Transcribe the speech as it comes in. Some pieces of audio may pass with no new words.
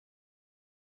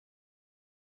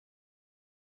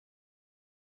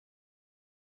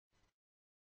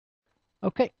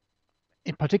Okay,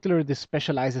 in particular, this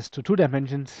specializes to 2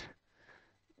 dimensions,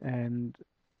 and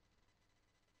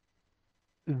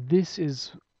this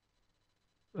is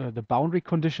the boundary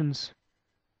conditions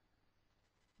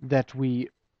that we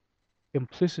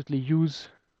implicitly use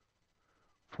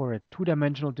for a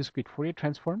 2-dimensional discrete Fourier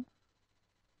transform.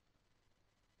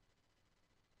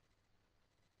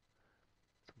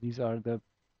 So these are the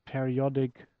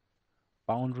periodic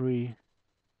boundary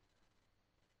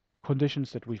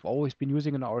conditions that we've always been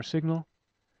using in our signal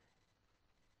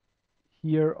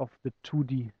here of the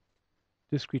 2D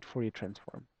discrete Fourier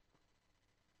transform.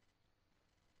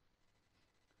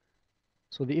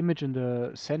 So the image in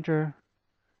the center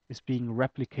is being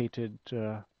replicated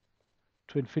to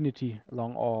infinity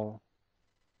along all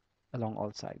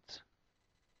sides.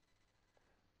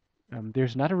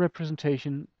 There's another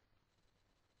representation.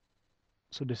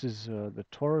 So this is the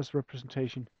torus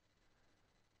representation.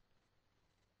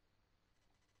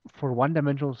 For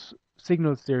one-dimensional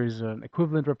signals, there is an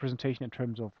equivalent representation in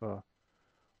terms of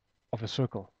a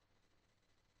circle,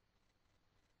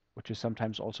 which is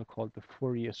sometimes also called the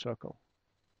Fourier circle.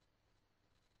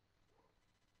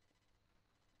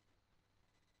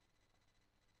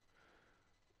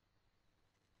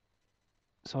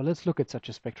 So let's look at such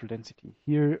a spectral density.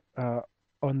 Here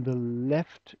on the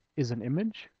left is an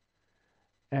image,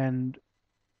 and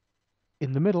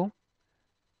in the middle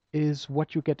is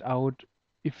what you get out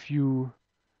if you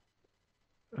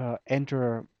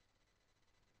enter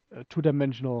a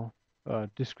 2-dimensional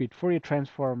discrete Fourier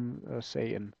transform,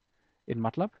 say in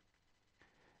MATLAB.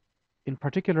 In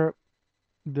particular,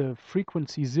 the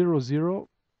frequency 0, 0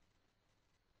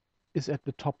 is at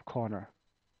the top corner.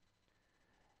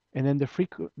 And then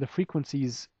the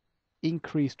frequencies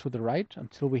increase to the right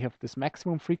until we have this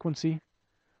maximum frequency,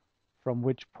 from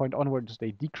which point onwards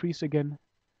they decrease again.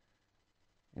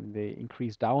 And they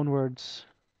increase downwards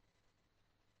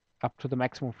up to the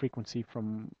maximum frequency,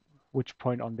 from which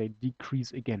point on they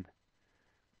decrease again.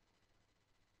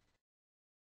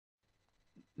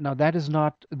 Now that is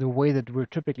not the way that we're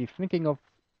typically thinking of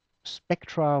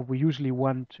spectra. We usually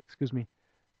want,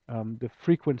 the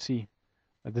frequency,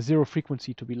 the zero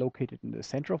frequency to be located in the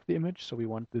center of the image. So we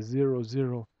want the 0,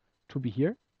 0 to be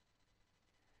here.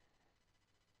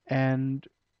 And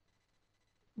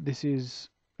this is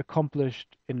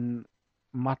accomplished in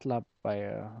MATLAB by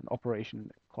an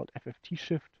operation called FFT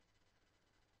shift,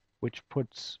 which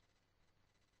puts,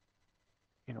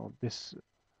 this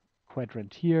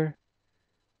quadrant here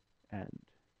and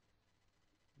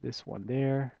this one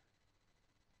there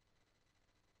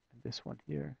and this one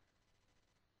here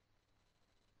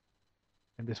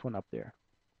and this one up there.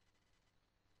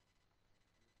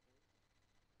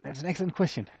 That's an excellent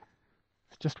question.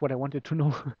 It's just what I wanted to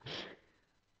know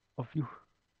of you.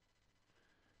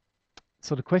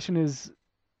 So the question is,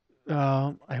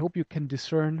 I hope you can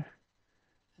discern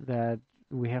that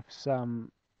we have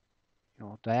some,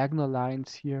 diagonal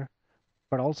lines here,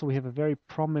 but also we have a very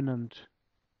prominent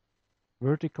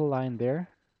vertical line there.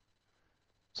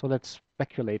 So let's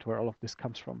speculate where all of this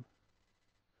comes from.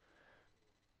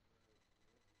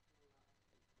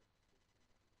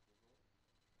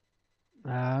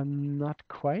 Not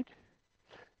quite.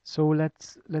 So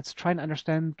let's try and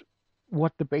understand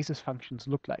what the basis functions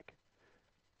look like.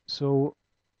 So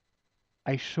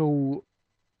I show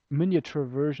miniature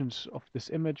versions of this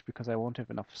image because I won't have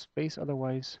enough space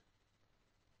otherwise.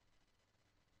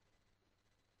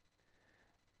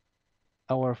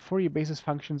 Our Fourier basis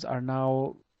functions are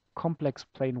now complex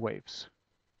plane waves.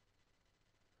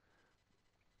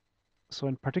 So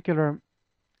in particular,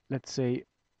 let's say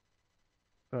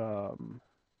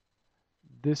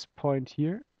this point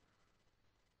here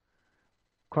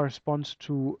corresponds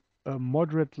to a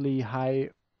moderately high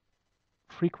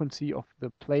frequency of the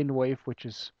plane wave, which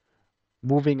is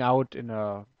moving out in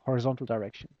a horizontal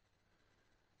direction.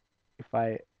 If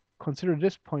I consider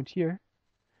this point here,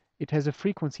 it has a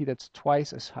frequency that's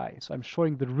twice as high. So I'm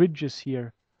showing the ridges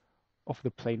here of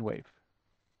the plane wave.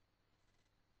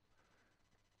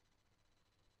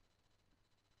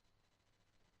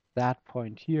 That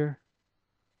point here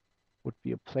would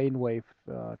be a plane wave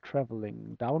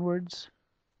traveling downwards.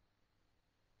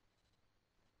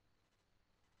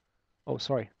 Oh,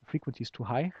 sorry, the frequency is too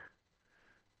high.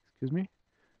 Excuse me.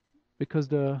 Because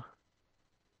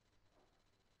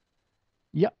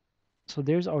so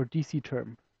there's our DC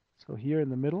term. So here in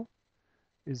the middle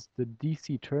is the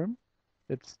DC term.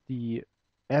 That's the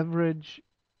average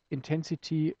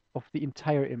intensity of the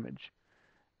entire image.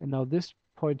 And now this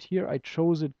point here, I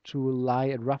chose it to lie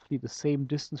at roughly the same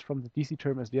distance from the DC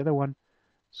term as the other one.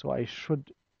 So I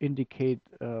should indicate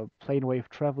a plane wave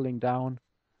traveling down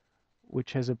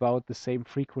which has about the same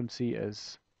frequency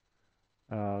as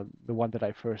the one that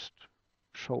I first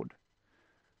showed.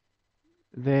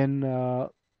 Then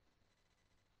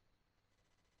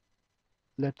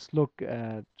let's look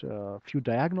at a few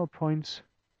diagonal points.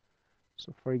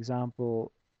 So for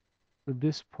example,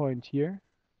 this point here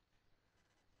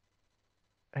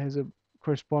has a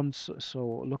corresponds,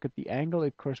 so look at the angle,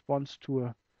 it corresponds to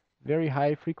a very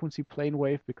high frequency plane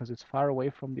wave because it's far away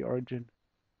from the origin,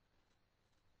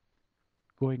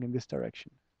 going in this direction.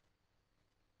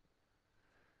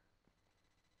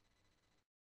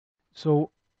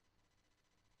 So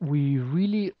we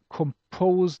really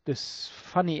composed this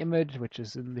funny image, which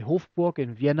is in the Hofburg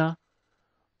in Vienna,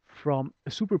 from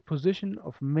a superposition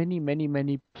of many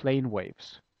plane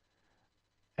waves.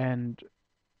 And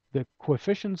the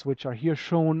coefficients, which are here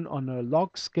shown on a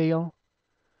log scale,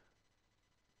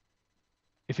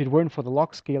 if it weren't for the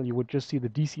log scale, you would just see the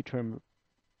DC term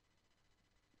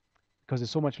because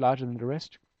it's so much larger than the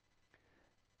rest.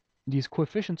 These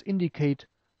coefficients indicate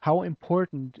how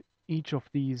important each of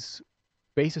these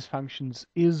basis functions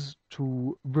is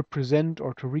to represent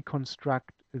or to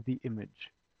reconstruct the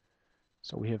image.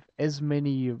 So we have as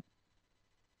many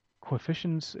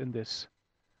coefficients in this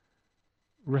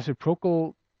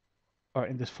reciprocal or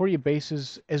in this Fourier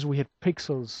basis as we had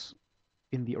pixels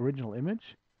in the original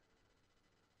image.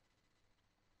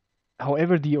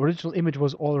 However, the original image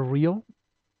was all real,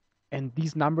 and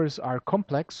these numbers are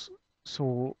complex.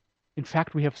 So in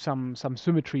fact, we have some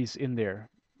symmetries in there,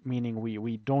 meaning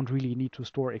we don't really need to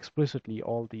store explicitly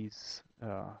all these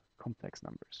complex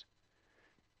numbers.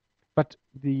 But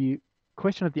the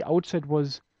question at the outset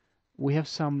was, we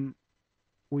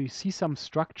see some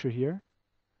structure here.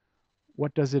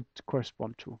 What does it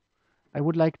correspond to? I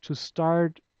would like to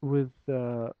start with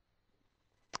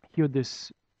here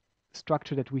this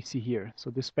structure that we see here. So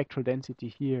this spectral density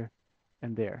here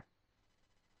and there.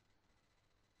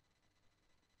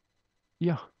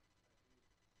 Yeah.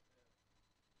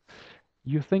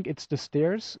 You think it's the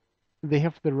stairs? They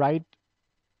have the right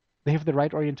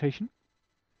orientation.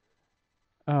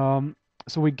 So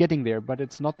we're getting there, but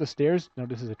it's not the stairs. No,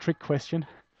 this is a trick question.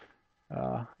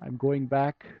 I'm going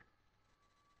back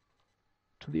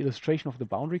to the illustration of the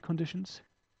boundary conditions.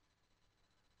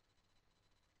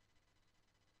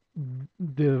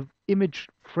 The image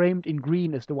framed in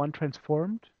green is the one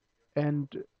transformed, and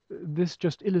this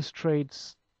just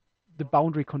illustrates the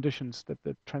boundary conditions that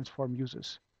the transform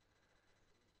uses.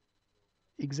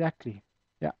 Exactly.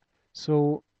 Yeah.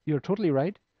 So you're totally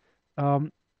right.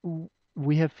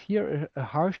 We have here a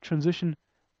harsh transition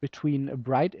between a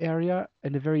bright area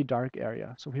and a very dark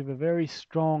area. So we have a very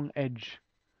strong edge,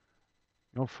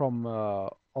 from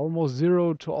almost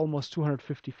 0 to almost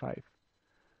 255.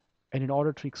 And in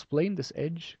order to explain this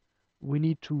edge, we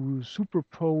need to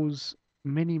superpose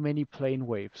many plane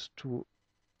waves to,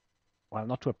 well,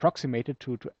 not to approximate it,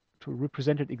 to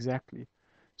represent it exactly.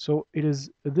 So it is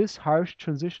this harsh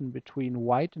transition between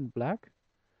white and black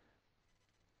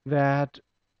that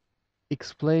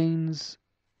explains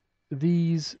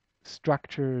these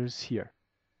structures here.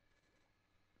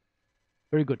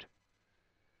 Very good.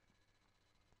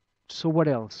 So what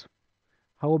else?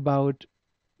 How about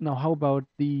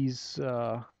these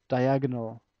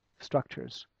diagonal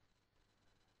structures?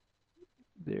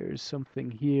 There's something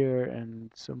here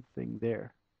and something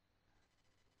there.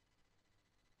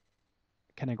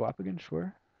 Can I go up again?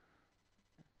 Sure.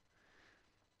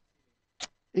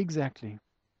 Exactly.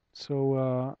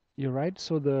 So you're right.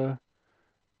 So the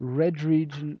red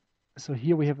region, so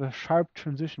here we have a sharp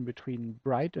transition between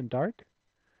bright and dark,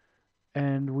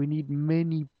 and we need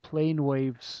many plane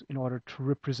waves in order to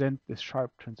represent this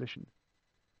sharp transition.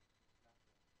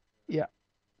 Yeah.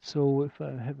 So if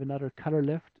I have another color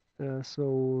left,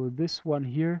 so this one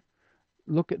here,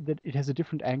 look at that, it has a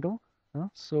different angle.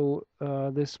 So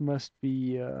this must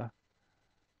be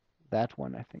that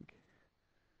one, I think.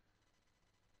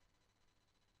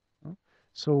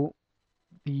 So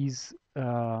these,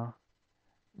 where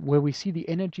we see the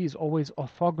energy is always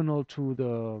orthogonal to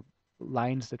the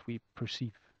lines that we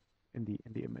perceive in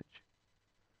the image.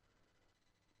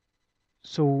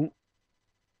 So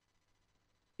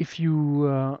if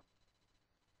you,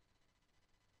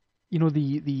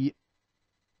 the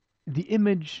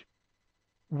image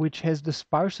which has the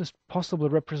sparsest possible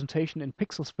representation in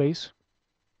pixel space,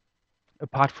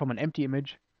 apart from an empty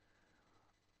image,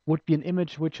 would be an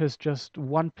image which has just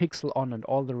one pixel on and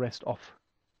all the rest off.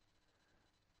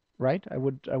 Right? I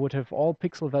would have all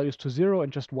pixel values to 0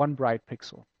 and just one bright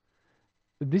pixel.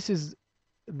 This is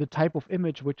the type of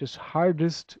image which is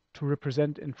hardest to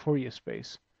represent in Fourier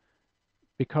space,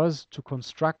 because to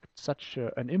construct such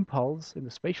an impulse in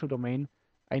the spatial domain,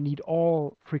 I need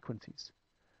all frequencies.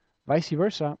 Vice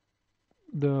versa,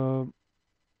 the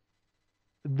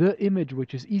image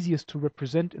which is easiest to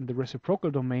represent in the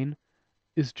reciprocal domain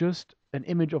is just an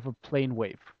image of a plane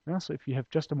wave. Yeah? So if you have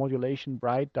just a modulation,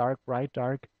 bright, dark,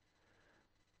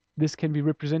 this can be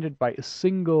represented by a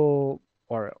single,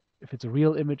 or if it's a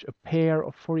real image, a pair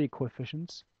of Fourier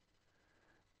coefficients,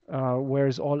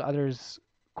 whereas all others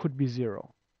could be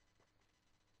zero.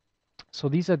 So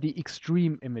these are the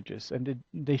extreme images, and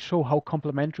they show how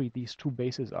complementary these two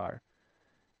bases are.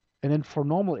 And then for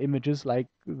normal images, like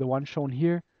the one shown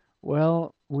here,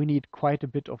 well, we need quite a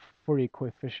bit of Fourier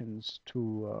coefficients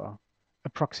to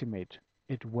approximate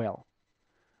it well.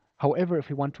 However, if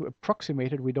we want to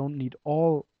approximate it, we don't need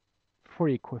all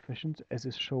Fourier coefficients, as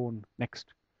is shown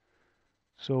next.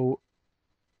 So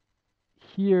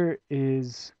here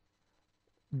is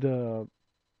the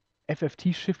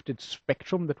FFT shifted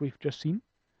spectrum that we've just seen.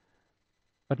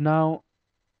 But now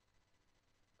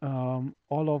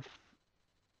all of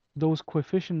those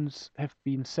coefficients have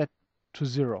been set to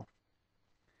 0.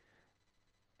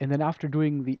 And then after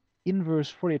doing the inverse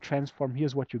Fourier transform,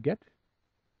 here's what you get.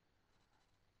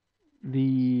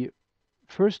 The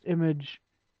first image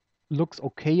looks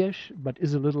okayish, but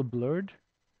is a little blurred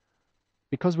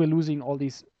because we're losing all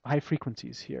these high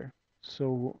frequencies here.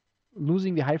 So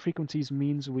losing the high frequencies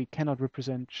means we cannot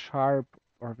represent sharp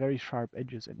or very sharp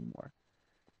edges anymore.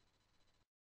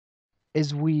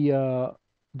 As we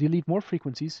delete more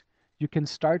frequencies, you can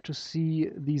start to see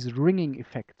these ringing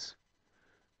effects.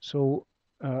 So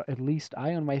at least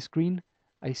on my screen,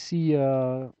 I see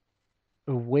a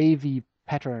wavy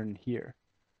pattern here.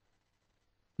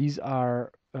 These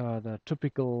are the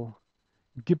typical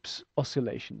Gibbs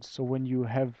oscillations. So when you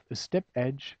have a step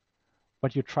edge,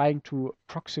 but you're trying to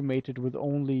approximate it with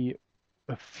only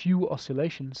a few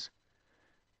oscillations.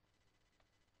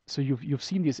 So you've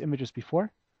seen these images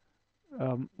before.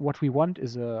 What we want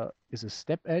is a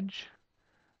step edge,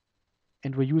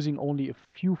 and we're using only a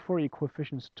few Fourier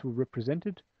coefficients to represent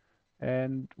it.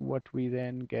 And what we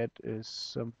then get is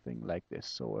something like this,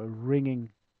 so a ringing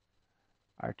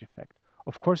artifact.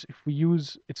 Of course, if we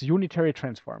use, it's a unitary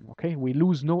transform, okay? We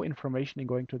lose no information in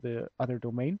going to the other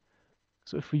domain.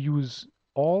 So if we use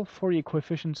all Fourier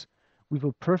coefficients, we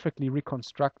will perfectly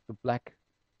reconstruct the black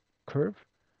curve.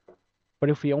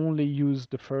 But if we only use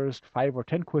the first 5 or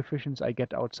 10 coefficients, I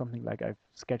get out something like I've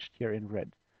sketched here in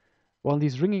red. Well,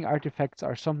 these ringing artifacts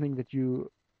are something that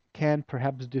you can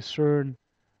perhaps discern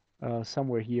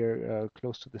somewhere here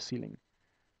close to the ceiling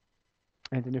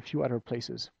and in a few other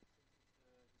places.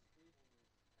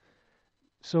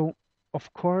 So,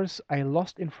 of course, I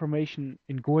lost information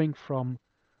in going from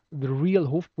the real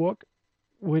Hofburg,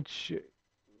 which,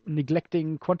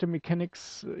 neglecting quantum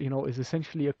mechanics, is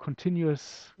essentially a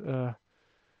continuous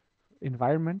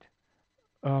environment.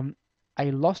 I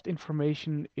lost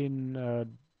information in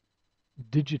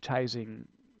digitizing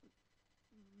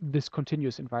this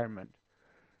continuous environment.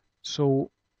 So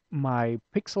my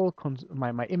pixel,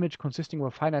 my image consisting of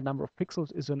a finite number of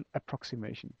pixels is an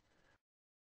approximation.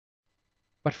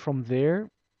 But from there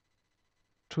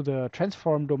to the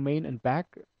transform domain and back,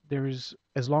 there is,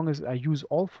 as long as I use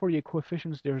all Fourier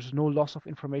coefficients, there's no loss of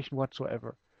information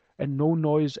whatsoever, and no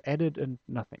noise added and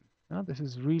nothing. This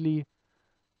is really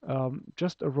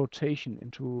just a rotation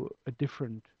into a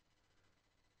different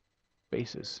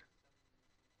basis.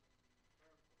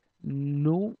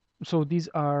 No, so these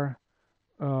are,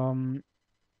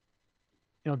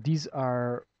 these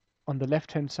are on the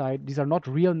left-hand side. These are not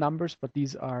real numbers, but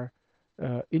these are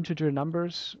integer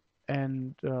numbers,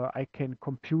 and I can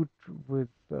compute with.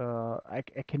 I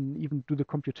can even do the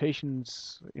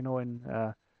computations,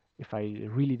 if I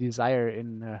really desire,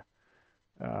 in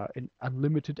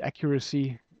unlimited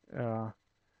accuracy, so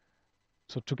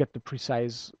to get the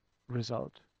precise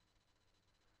result.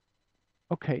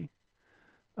 Okay.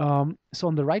 So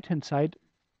on the right-hand side,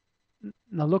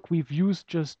 now look, we've used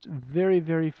just very,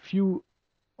 very few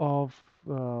of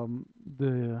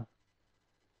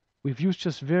we've used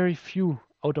just very few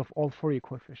out of all Fourier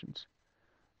coefficients,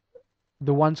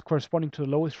 the ones corresponding to the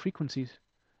lowest frequencies,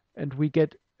 and we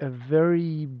get a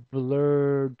very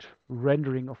blurred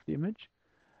rendering of the image.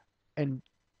 And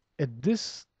at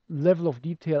this level of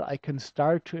detail, I can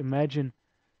start to imagine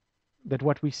that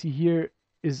what we see here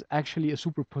is actually a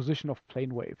superposition of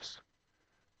plane waves.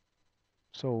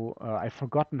 So I've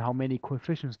forgotten how many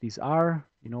coefficients these are.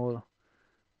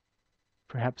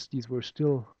 Perhaps these were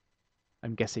still,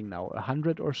 I'm guessing now,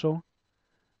 100 or so.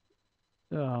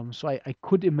 So I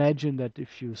could imagine that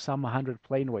if you sum 100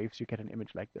 plane waves, you get an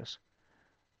image like this.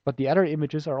 But the other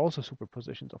images are also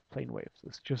superpositions of plane waves.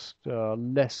 It's just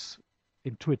less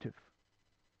intuitive.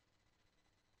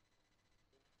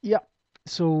 Yeah.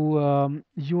 So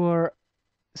you're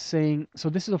saying, so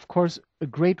this is of course a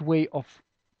great way of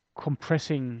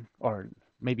compressing, or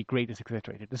maybe great is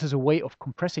exaggerated. This is a way of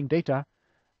compressing data.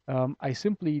 I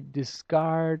simply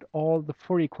discard all the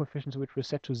Fourier coefficients which were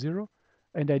set to 0,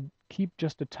 and I keep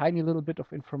just a tiny little bit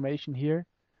of information here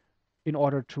in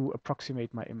order to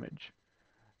approximate my image.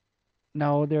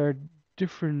 Now, there are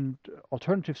different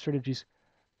alternative strategies.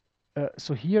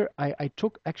 So here I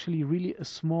took actually really a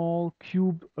small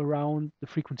cube around the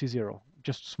frequency 0,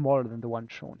 just smaller than the one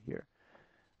shown here.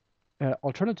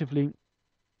 Alternatively,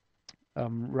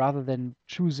 rather than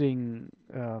choosing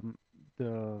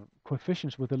the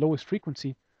coefficients with the lowest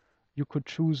frequency, you could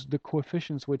choose the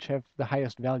coefficients which have the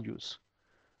highest values.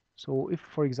 So if,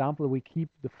 for example, we keep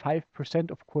the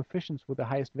 5% of coefficients with the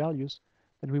highest values,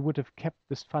 then we would have kept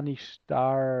this funny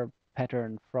star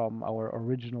pattern from our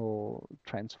original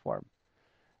transform.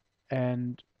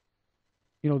 And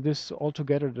this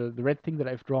altogether, the red thing that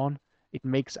I've drawn, it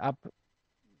makes up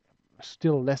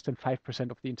still less than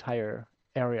 5% of the entire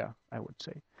area, I would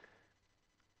say.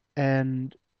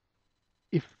 And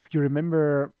if you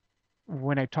remember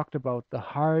when I talked about the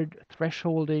hard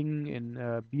thresholding in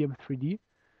BM3D,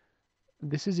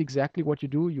 this is exactly what you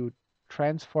do. You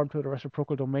transform to the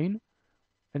reciprocal domain,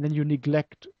 and then you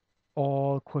neglect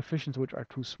all coefficients which are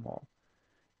too small.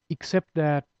 Except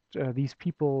that these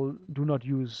people do not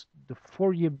use the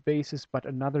Fourier basis, but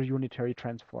another unitary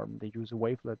transform. They use a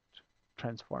wavelet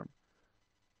transform.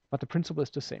 But the principle is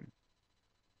the same.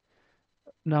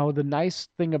 Now, the nice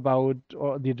thing about,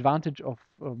 or the advantage of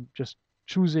just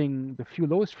choosing the few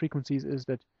lowest frequencies is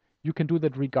that you can do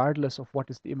that regardless of what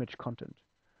is the image content.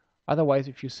 Otherwise,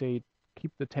 if you say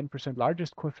keep the 10%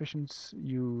 largest coefficients,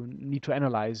 you need to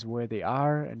analyze where they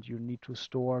are, and you need to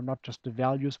store not just the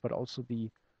values, but also the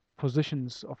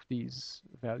positions of these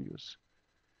values.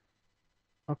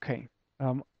 Okay.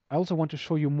 I also want to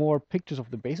show you more pictures of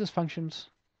the basis functions.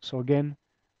 So again,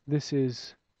 this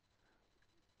is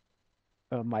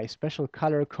my special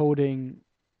color coding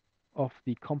of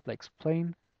the complex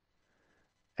plane.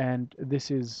 And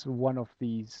this is one of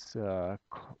these,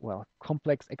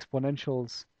 complex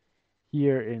exponentials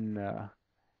here in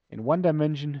one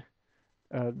dimension.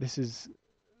 This is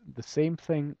the same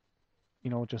thing,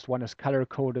 just one is color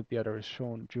coded, the other is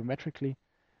shown geometrically.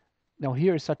 Now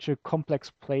here is such a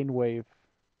complex plane wave.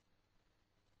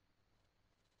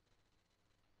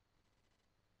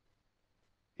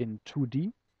 In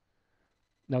 2D.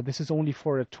 Now this is only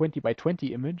for a 20 by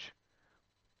 20 image,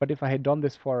 but if I had done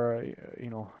this for a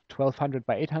 1200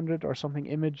 by 800 or something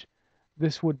image,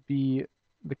 this would be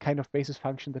the kind of basis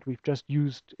function that we've just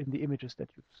used in the images that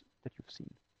you've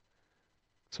seen.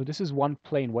 So this is one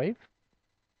plane wave,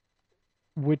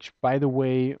 which, by the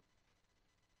way,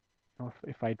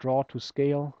 if I draw to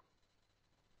scale,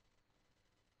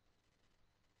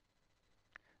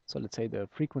 so let's say the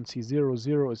frequency 0,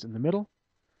 0 is in the middle,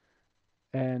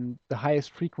 and the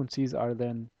highest frequencies are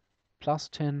then plus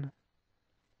 10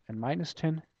 and minus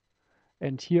 10.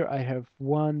 And here I have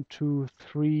 1, 2,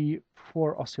 3,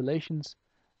 4 oscillations.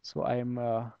 So I'm,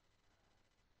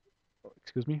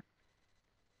 excuse me,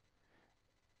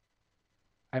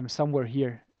 I'm somewhere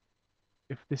here.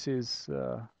 If this is,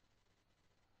 so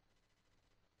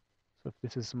if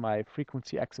this is my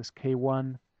frequency axis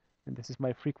K1, and this is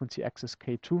my frequency axis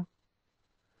K2,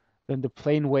 then the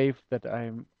plane wave that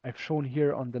I've shown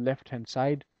here on the left-hand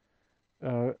side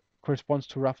corresponds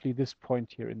to roughly this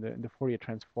point here in the Fourier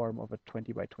transform of a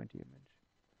 20 by 20 image.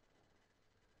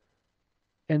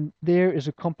 And there is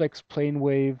a complex plane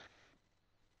wave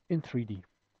in 3D.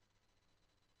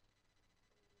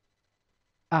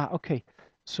 Okay.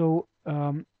 So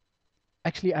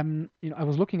actually, I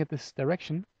was looking at this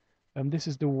direction. This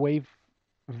is the wave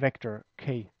vector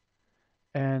K,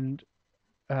 and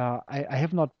I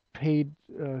have not paid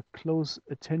close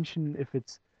attention if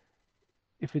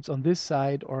it's on this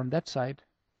side or on that side.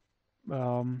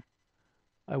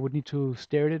 I would need to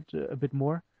stare at it a bit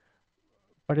more,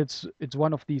 but it's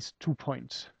one of these 2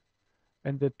 points,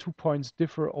 and the 2 points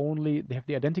differ only. They have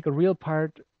the identical real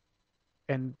part,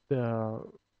 and the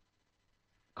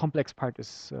complex part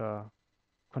is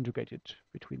conjugated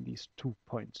between these 2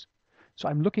 points. So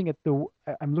I'm looking at the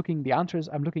answer is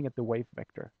I'm looking at the wave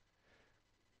vector.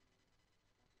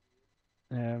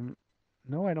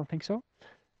 No, I don't think so.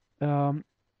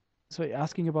 So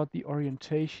asking about the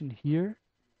orientation here.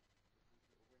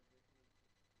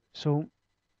 So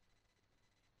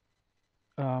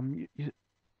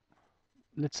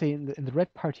let's say in the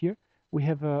red part here, we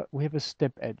have a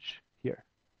step edge here.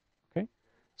 Okay,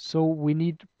 so we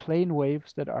need plane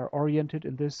waves that are oriented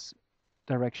in this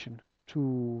direction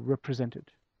to represent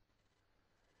it.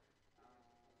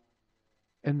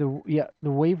 And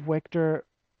the wave vector,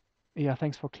 yeah,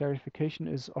 thanks for clarification,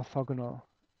 is orthogonal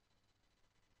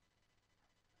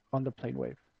on the plane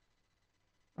wave.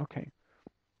 Okay.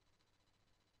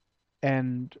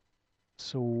 And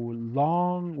so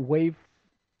long wave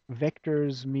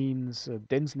vectors means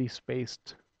densely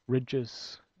spaced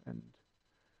ridges and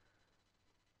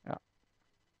yeah.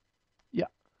 Yeah.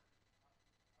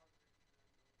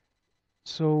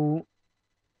 So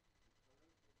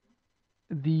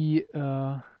the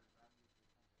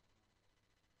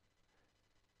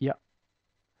yeah.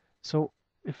 So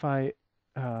if I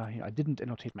didn't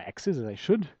annotate my axes as I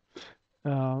should.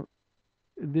 Uh,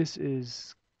 this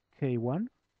is K1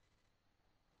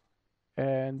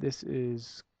 and this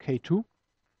is K2.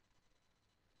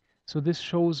 So this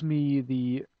shows me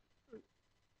the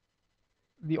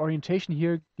orientation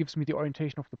here gives me the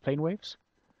orientation of the plane waves.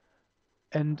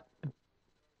 And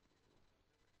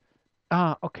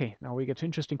okay, now we get to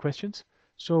interesting questions.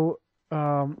 So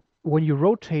when you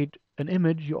rotate an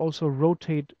image, you also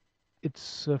rotate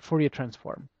its Fourier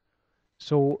transform.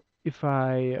 So if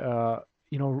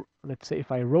let's say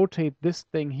if I rotate this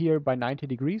thing here by 90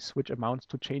 degrees, which amounts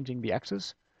to changing the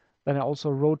axis, then I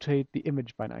also rotate the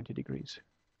image by 90 degrees.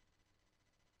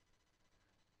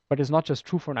 But it's not just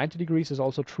true for 90 degrees, it's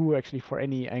also true actually for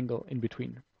any angle in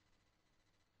between.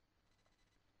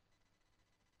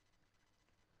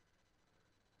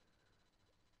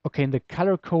 Okay, in the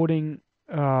color coding,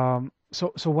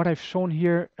 so what I've shown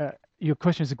here, your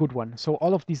question is a good one. So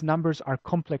all of these numbers are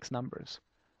complex numbers.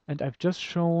 And I've just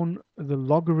shown the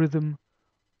logarithm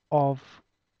of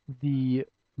the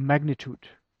magnitude.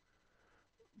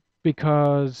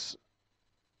 Because,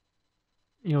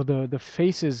 the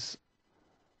faces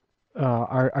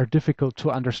are difficult to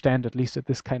understand, at least at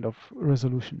this kind of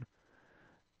resolution.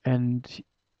 And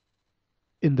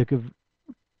in the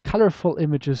colorful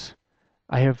images,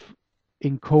 I have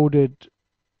encoded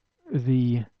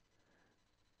the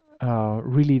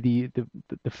really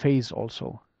the phase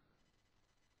also.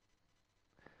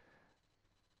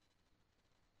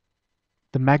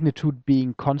 The magnitude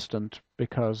being constant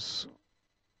because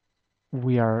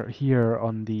we are here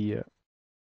on the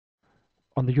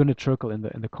unit circle in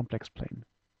the complex plane.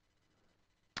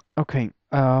 Okay,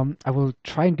 I will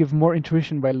try and give more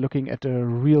intuition by looking at a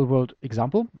real world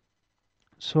example.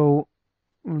 So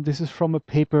this is from a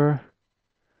paper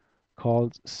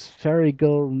called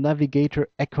Spherical Navigator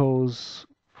Echoes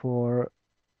for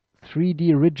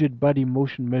 3D Rigid Body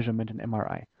Motion Measurement in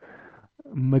MRI.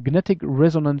 Magnetic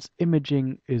resonance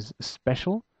imaging is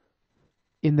special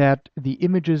in that the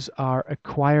images are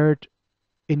acquired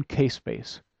in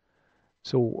K-space.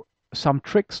 So some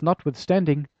tricks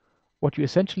notwithstanding, what you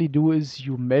essentially do is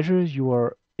you measure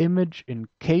your image in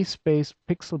K-space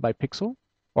pixel by pixel,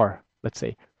 or let's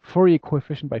say Fourier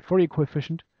coefficient by Fourier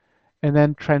coefficient, and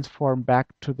then transform back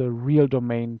to the real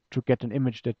domain to get an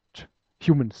image that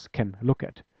humans can look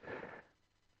at.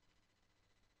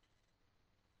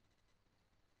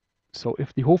 So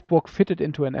if the Hofburg fitted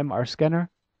into an MR scanner,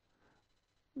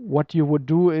 what you would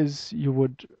do is you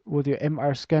would, with your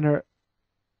MR scanner,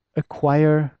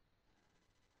 acquire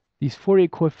these Fourier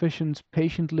coefficients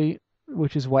patiently,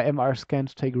 which is why MR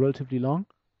scans take relatively long.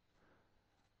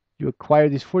 You acquire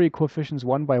these Fourier coefficients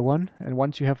one by one, and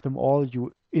once you have them all,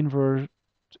 you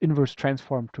inverse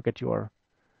transform to get the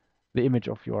image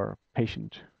of your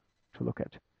patient to look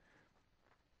at.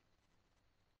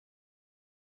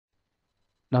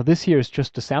 Now this here is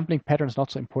just the sampling pattern, is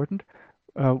not so important.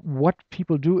 What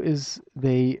people do is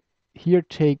they here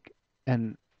take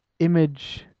an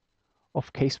image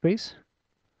of K-space.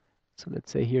 So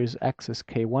let's say here's axis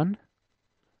K1,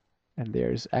 and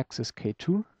there's axis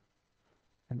K2,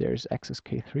 and there's axis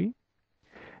K3.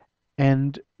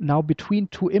 And now between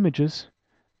two images,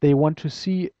 they want to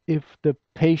see if the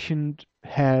patient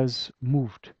has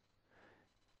moved.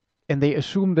 And they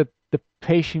assume that the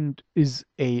patient is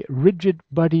a rigid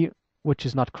body, which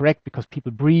is not correct because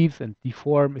people breathe and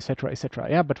deform, etc., etc.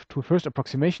 Yeah, but to a first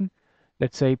approximation,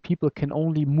 let's say people can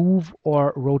only move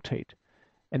or rotate.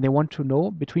 And they want to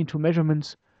know between two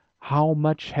measurements how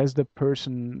much has the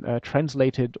person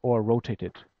translated or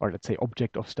rotated, or let's say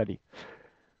object of study.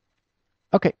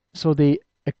 Okay, so they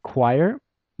acquire,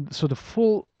 so the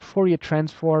full Fourier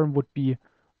transform would be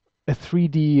a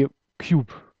 3D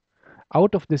cube.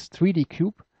 Out of this 3D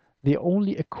cube, they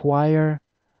only acquire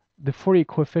the Fourier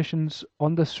coefficients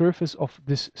on the surface of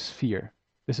this sphere.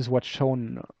 This is what's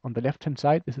shown on the left-hand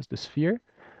side. This is the sphere.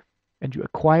 And you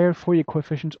acquire Fourier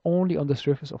coefficients only on the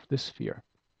surface of this sphere.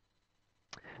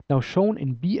 Now shown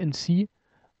in B and C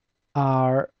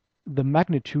are the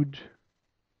magnitude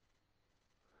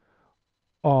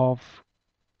of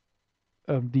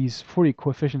these Fourier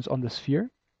coefficients on the sphere.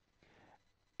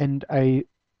 And I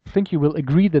think you will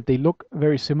agree that they look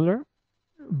very similar,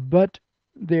 but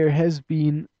there has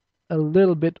been a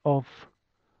little bit of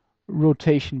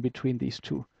rotation between these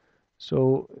two.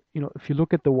 So, if you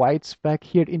look at the white speck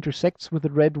here, it intersects with the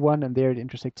red one, and there it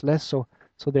intersects less. So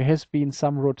there has been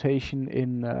some rotation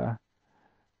in,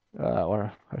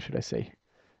 or how should I say?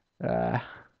 Uh,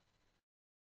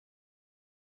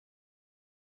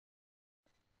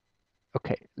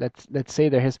 okay, let's say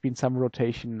there has been some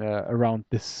rotation around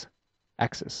this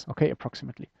axis, okay,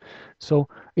 approximately. So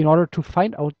in order to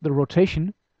find out the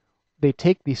rotation, they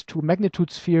take these two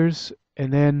magnitude spheres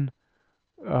and then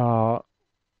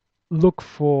look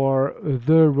for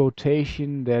the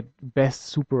rotation that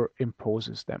best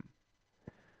superimposes them.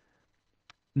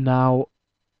 Now,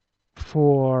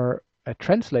 for a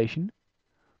translation,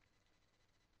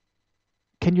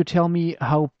 can you tell me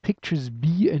how pictures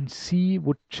B and C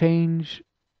would change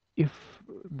if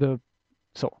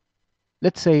so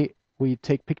let's say we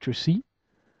take picture C,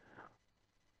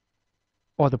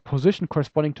 or the position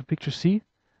corresponding to picture C,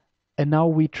 and now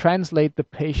we translate the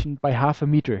patient by half a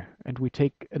meter, and we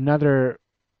take another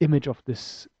image of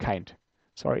this kind.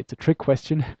 Sorry, it's a trick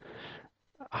question.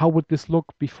 How would this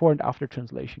look before and after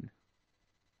translation?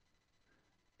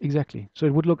 Exactly. So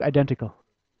it would look identical.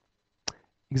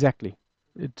 Exactly.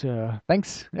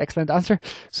 Thanks. Excellent answer.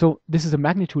 So this is a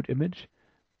magnitude image.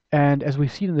 And as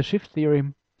we've seen in the shift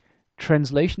theorem,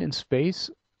 translation in space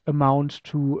amounts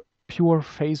to pure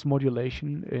phase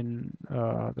modulation in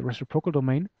the reciprocal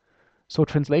domain. So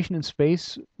translation in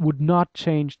space would not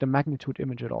change the magnitude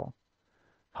image at all.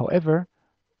 However,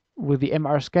 with the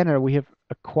MR scanner, we have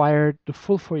acquired the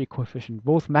full Fourier coefficient,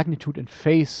 both magnitude and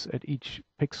phase at each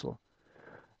pixel.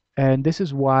 And this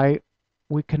is why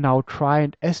we can now try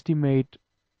and estimate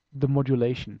the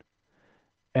modulation.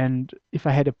 And if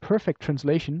I had a perfect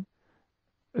translation,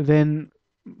 then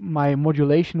my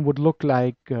modulation would look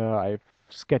like I've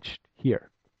sketched here.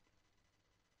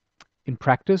 In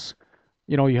practice,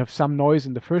 you have some noise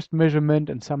in the first measurement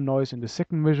and some noise in the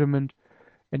second measurement.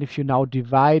 And if you now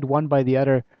divide one by the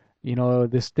other,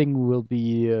 this thing will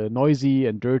be noisy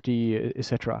and dirty,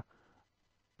 etc.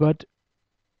 But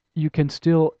you can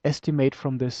still estimate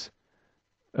from this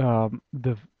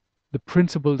the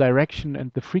principal direction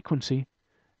and the frequency,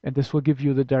 and this will give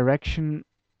you the direction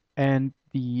and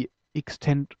the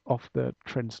extent of the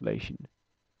translation.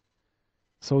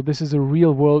 So this is a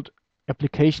real world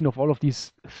application of all of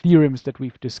these theorems that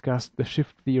we've discussed, the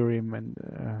shift theorem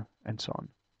and so on.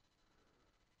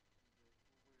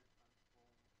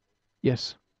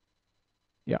 Yes.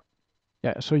 Yeah.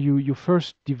 Yeah. So you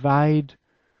first divide,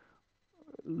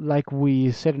 like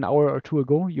we said an hour or two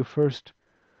ago, you first,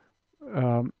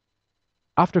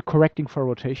 after correcting for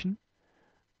rotation,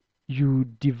 you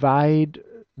divide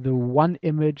the one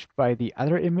image by the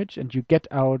other image, and you get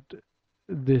out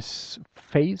this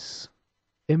phase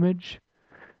image.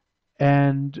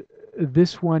 And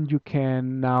this one you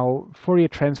can now Fourier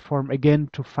transform again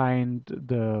to find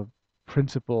the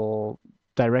principal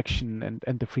direction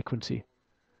and the frequency.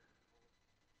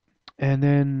 And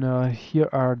then here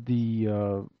are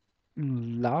the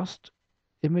last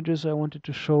images I wanted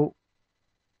to show.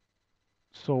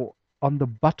 So on the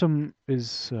bottom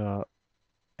is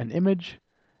an image,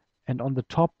 and on the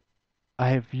top I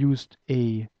have used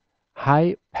a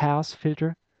high pass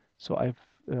filter. So I've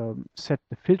set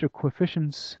the filter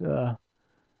coefficients to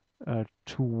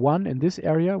 1 in this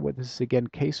area, where this is again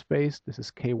k-space, this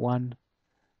is k1,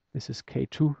 this is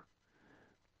k2.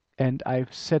 And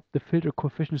I've set the filter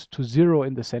coefficients to 0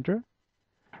 in the center.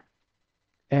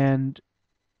 And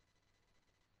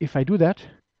if I do that,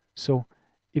 so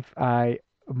if I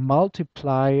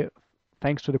multiply,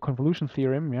 thanks to the convolution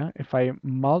theorem, if I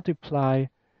multiply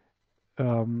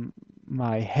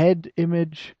my head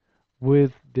image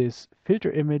with this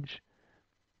filter image,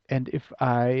 and if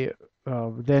I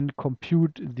then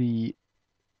compute the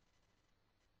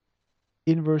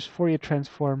inverse Fourier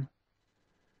transform,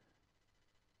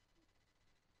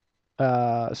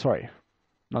 sorry,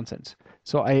 nonsense.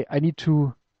 So I need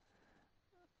to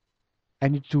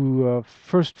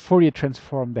first Fourier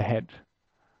transform the head.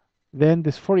 Then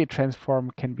this Fourier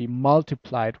transform can be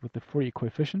multiplied with the Fourier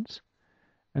coefficients,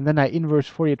 and then I inverse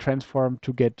Fourier transform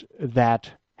to get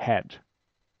that head.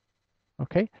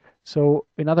 Okay, so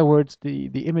in other words, the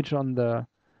image on the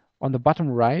bottom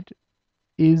right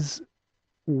is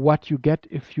what you get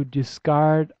if you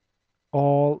discard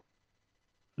all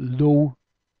low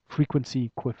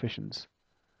frequency coefficients.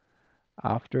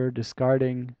 After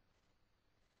discarding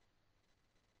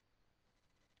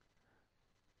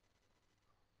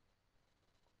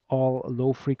all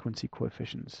low frequency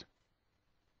coefficients.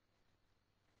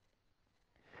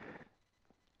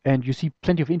 And you see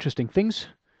plenty of interesting things.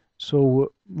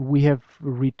 So we have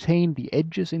retained the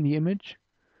edges in the image,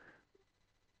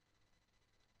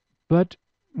 but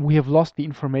we have lost the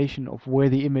information of where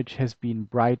the image has been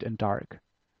bright and dark.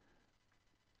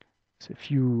 So if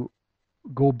you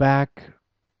go back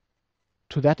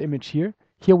to that image here,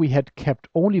 we had kept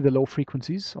only the low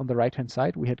frequencies on the right-hand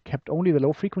side. We had kept only the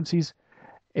low frequencies,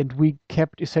 and we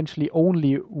kept essentially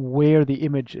only where the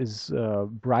image is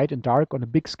bright and dark on a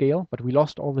big scale, but we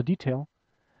lost all the detail.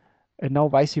 And now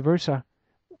vice versa,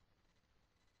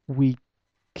 we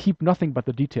keep nothing but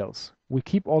the details. We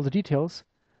keep all the details,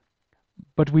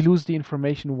 but we lose the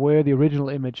information where the original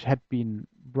image had been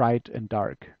bright and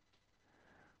dark.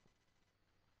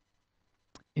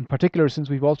 In particular, since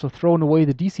we've also thrown away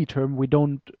the DC term,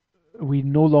 we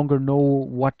no longer know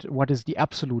what is the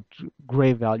absolute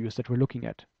gray values that we're looking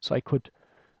at. So I could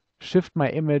shift my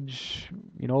image,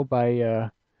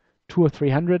 by 200 or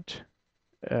 300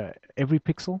 every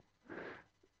pixel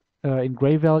in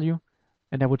gray value,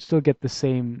 and I would still get the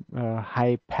same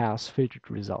high pass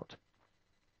filtered result.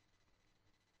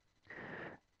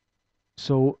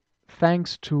 So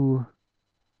thanks to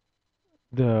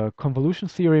the convolution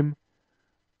theorem,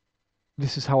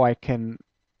 this is how I can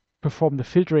perform the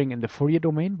filtering in the Fourier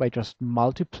domain by just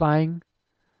multiplying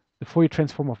the Fourier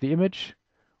transform of the image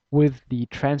with the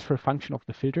transfer function of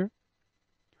the filter.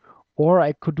 Or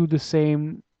I could do the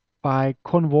same by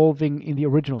convolving in the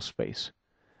original space.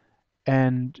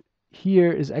 And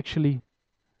here is actually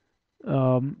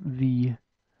the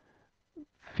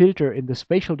filter in the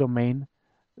spatial domain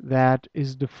that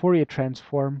is the Fourier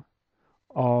transform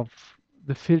of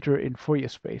the filter in Fourier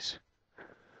space.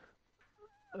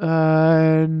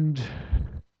 And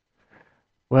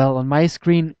well, on my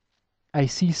screen, I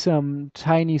see some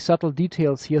tiny subtle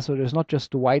details here. So there's not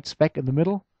just the white speck in the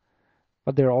middle,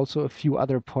 but there are also a few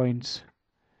other points.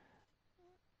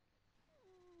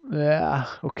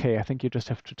 Okay, I think you just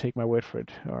have to take my word for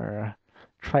it, or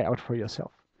try out for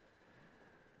yourself.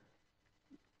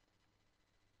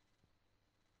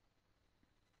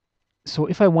 So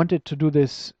if I wanted to do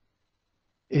this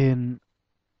in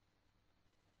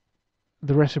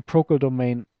the reciprocal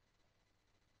domain,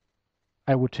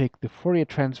 I would take the Fourier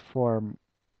transform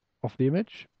of the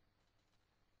image,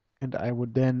 and I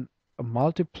would then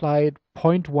multiply it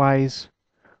pointwise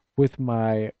with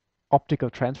my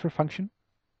optical transfer function.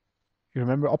 You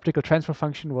remember optical transfer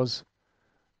function was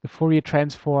the Fourier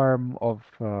transform of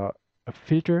a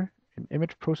filter in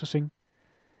image processing,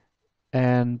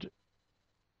 and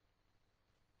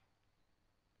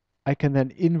I can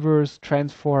then inverse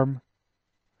transform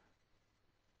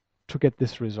to get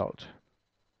this result.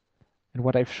 And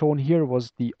what I've shown here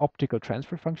was the optical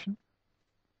transfer function,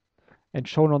 and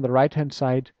shown on the right hand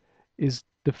side is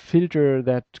the filter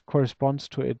that corresponds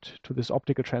to it, to this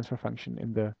optical transfer function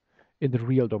in the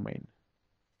real domain.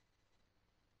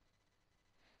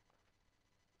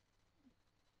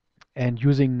 And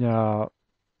using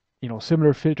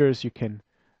similar filters, you can,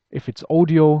 if it's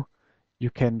audio, you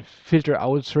can filter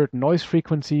out certain noise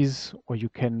frequencies, or you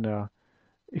can,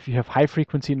 if you have high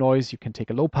frequency noise, you can take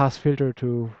a low pass filter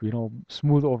to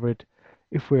smooth over it.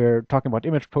 If we're talking about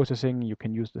image processing, you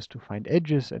can use this to find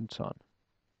edges and so on.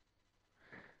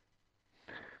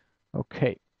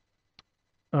 Okay.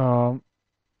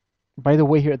 By the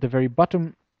way, here at the very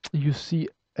bottom, you see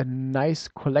a nice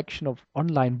collection of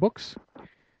online books.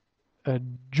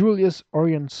 Julius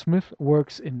Orion Smith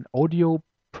works in audio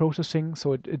processing,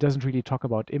 so it doesn't really talk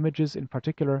about images in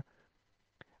particular.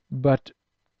 But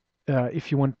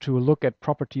if you want to look at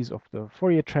properties of the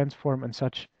Fourier transform and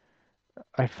such,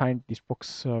 I find these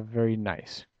books very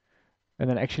nice. And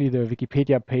then actually the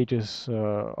Wikipedia pages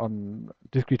on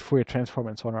discrete Fourier transform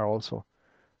and so on are also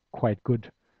quite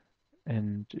good.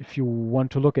 And if you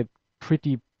want to look at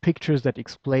pretty pictures that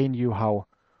explain you how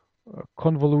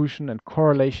convolution and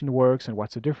correlation works and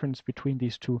what's the difference between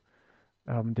these two,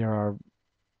 there are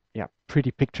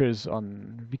pretty pictures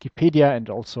on Wikipedia, and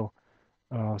also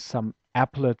some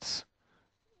applets.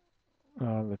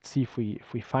 Let's see if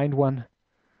we find one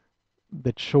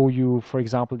that show you, for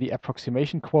example, the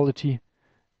approximation quality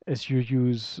as you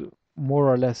use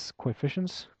more or less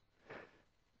coefficients.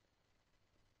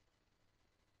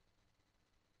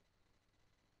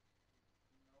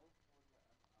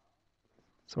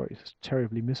 Sorry, it's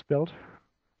terribly misspelled.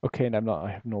 Okay, and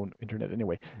I have no internet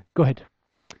anyway. Go ahead.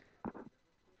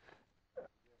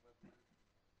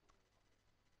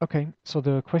 Okay, so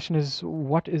the question is,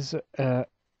 what is a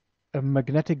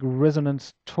magnetic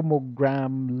resonance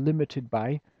tomogram limited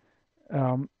by?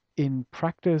 In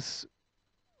practice,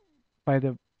 by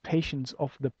the patience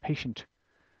of the patient,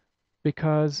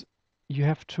 because you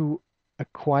have to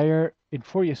acquire in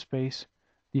Fourier space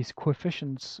these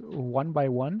coefficients one by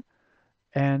one,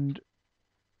 and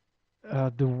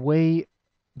the way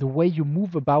you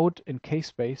move about in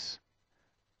K-space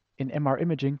in MR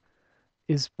imaging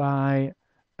is by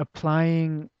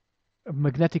applying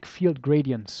magnetic field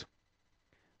gradients.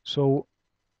 So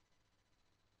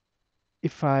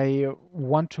if I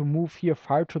want to move here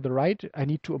far to the right, I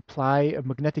need to apply a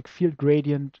magnetic field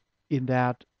gradient in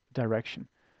that direction.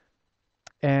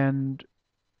 And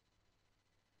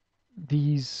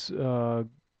these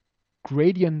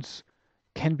gradients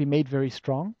can be made very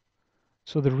strong.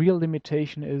 So the real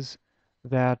limitation is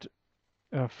that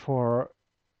for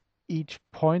each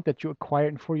point that you acquire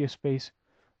in Fourier space,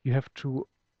 you have to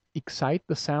excite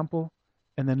the sample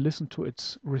and then listen to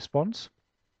its response.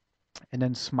 And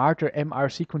then smarter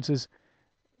MR sequences,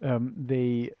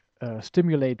 they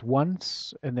stimulate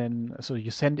once, and then so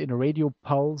you send in a radio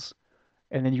pulse,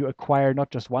 and then you acquire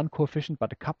not just one coefficient,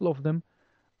 but a couple of them.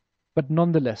 But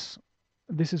nonetheless,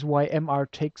 this is why MR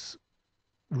takes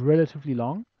relatively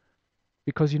long,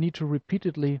 because you need to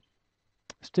repeatedly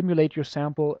stimulate your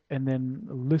sample and then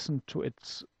listen to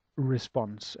its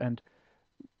response. And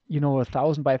you know,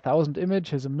 1,000 by 1,000 image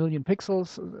has 1,000,000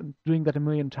 pixels. Doing that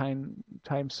 1,000,000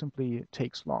 times simply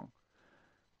takes long.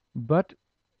 But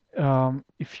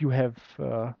if you have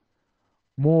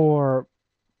more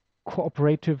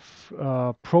cooperative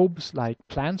probes like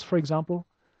plants, for example,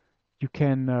 you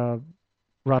can,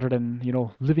 rather than, you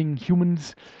know, living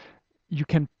humans, you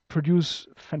can produce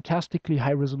fantastically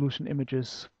high resolution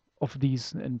images of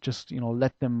these and just, you know,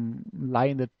 let them lie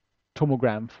in the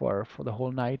tomogram for the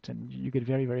whole night, and you get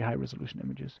very, very high resolution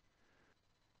images.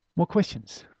 More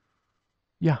questions?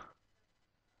 Yeah.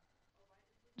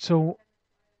 So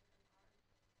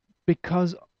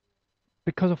because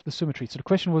of the symmetry. So the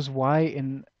question was why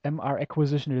in MR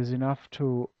acquisition it is enough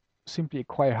to simply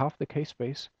acquire half the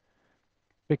K-space.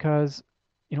 Because,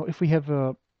 you know, if we have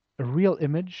a real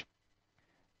image,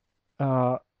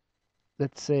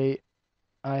 let's say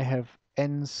I have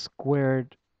n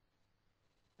squared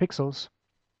pixels,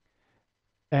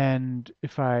 and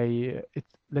if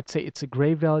let's say it's a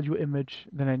gray value image,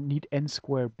 then I need n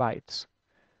squared bytes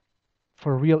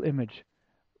for a real image.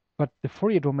 But the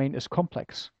Fourier domain is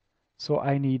complex, so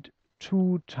I need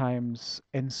 2 times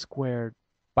n squared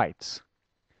bytes.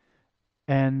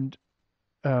 And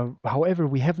however,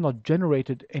 we have not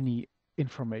generated any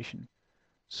information.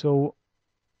 So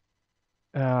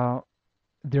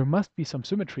there must be some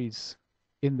symmetries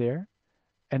in there,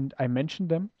 and I mentioned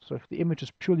them. So if the image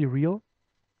is purely real,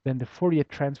 then the Fourier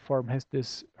transform has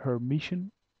this Hermitian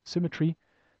symmetry,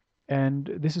 and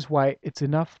this is why it's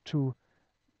enough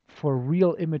for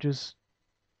real images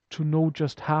to know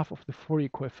just half of the Fourier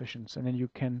coefficients, and then you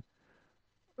can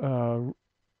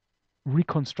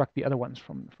reconstruct the other ones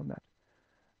from that.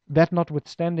 That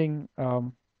notwithstanding,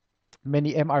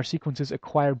 many MR sequences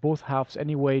acquire both halves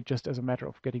anyway, just as a matter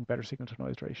of getting better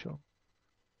signal-to-noise ratio.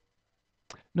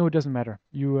 No, it doesn't matter.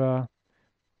 So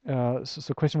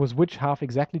the question was, which half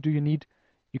exactly do you need?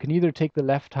 You can either take the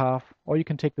left half, or you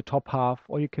can take the top half,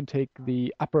 or you can take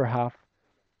the upper half.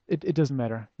 It doesn't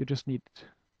matter. You just need,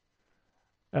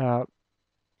 you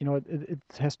know, it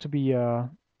has to be,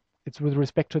 it's with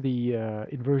respect to the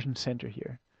inversion center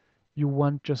here. You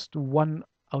want just one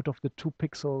out of the 2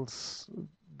 pixels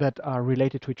that are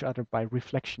related to each other by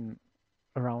reflection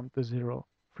around the 0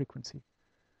 frequency.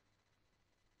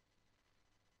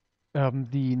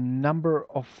 The number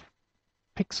of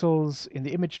pixels in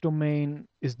the image domain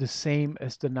is the same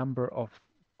as the number of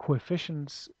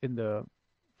coefficients in the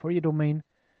Fourier domain.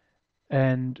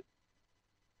 And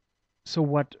so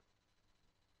what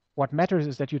matters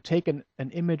is that you take an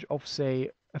image of, say,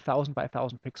 1,000 by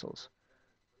 1,000 pixels.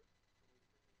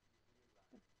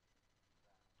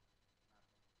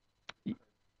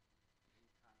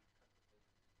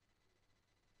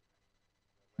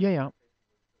 Yeah.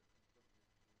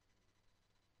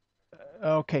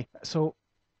 Okay, so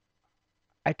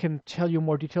I can tell you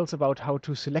more details about how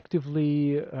to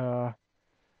selectively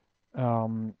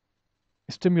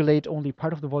stimulate only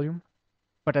part of the volume,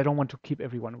 but I don't want to keep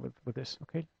everyone with this,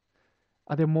 okay?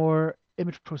 Are there more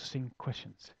image processing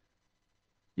questions?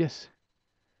 Yes.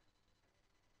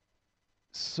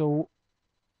 So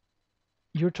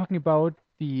you're talking about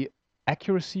the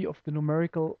accuracy of the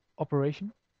numerical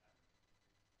operation?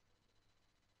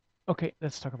 Okay,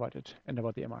 let's talk about it and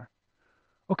about the MR.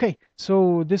 Okay,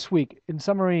 so this week, in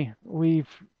summary, we've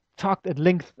talked at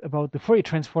length about the Fourier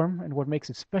transform and what makes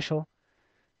it special.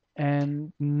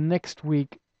 And next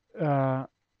week,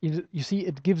 you see,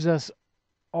 it gives us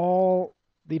all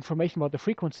the information about the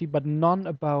frequency, but none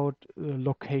about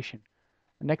location.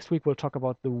 Next week, we'll talk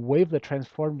about the wavelet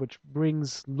transform, which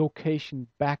brings location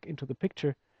back into the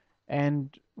picture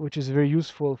and which is very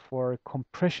useful for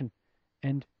compression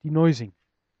and denoising.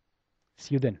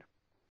 See you then.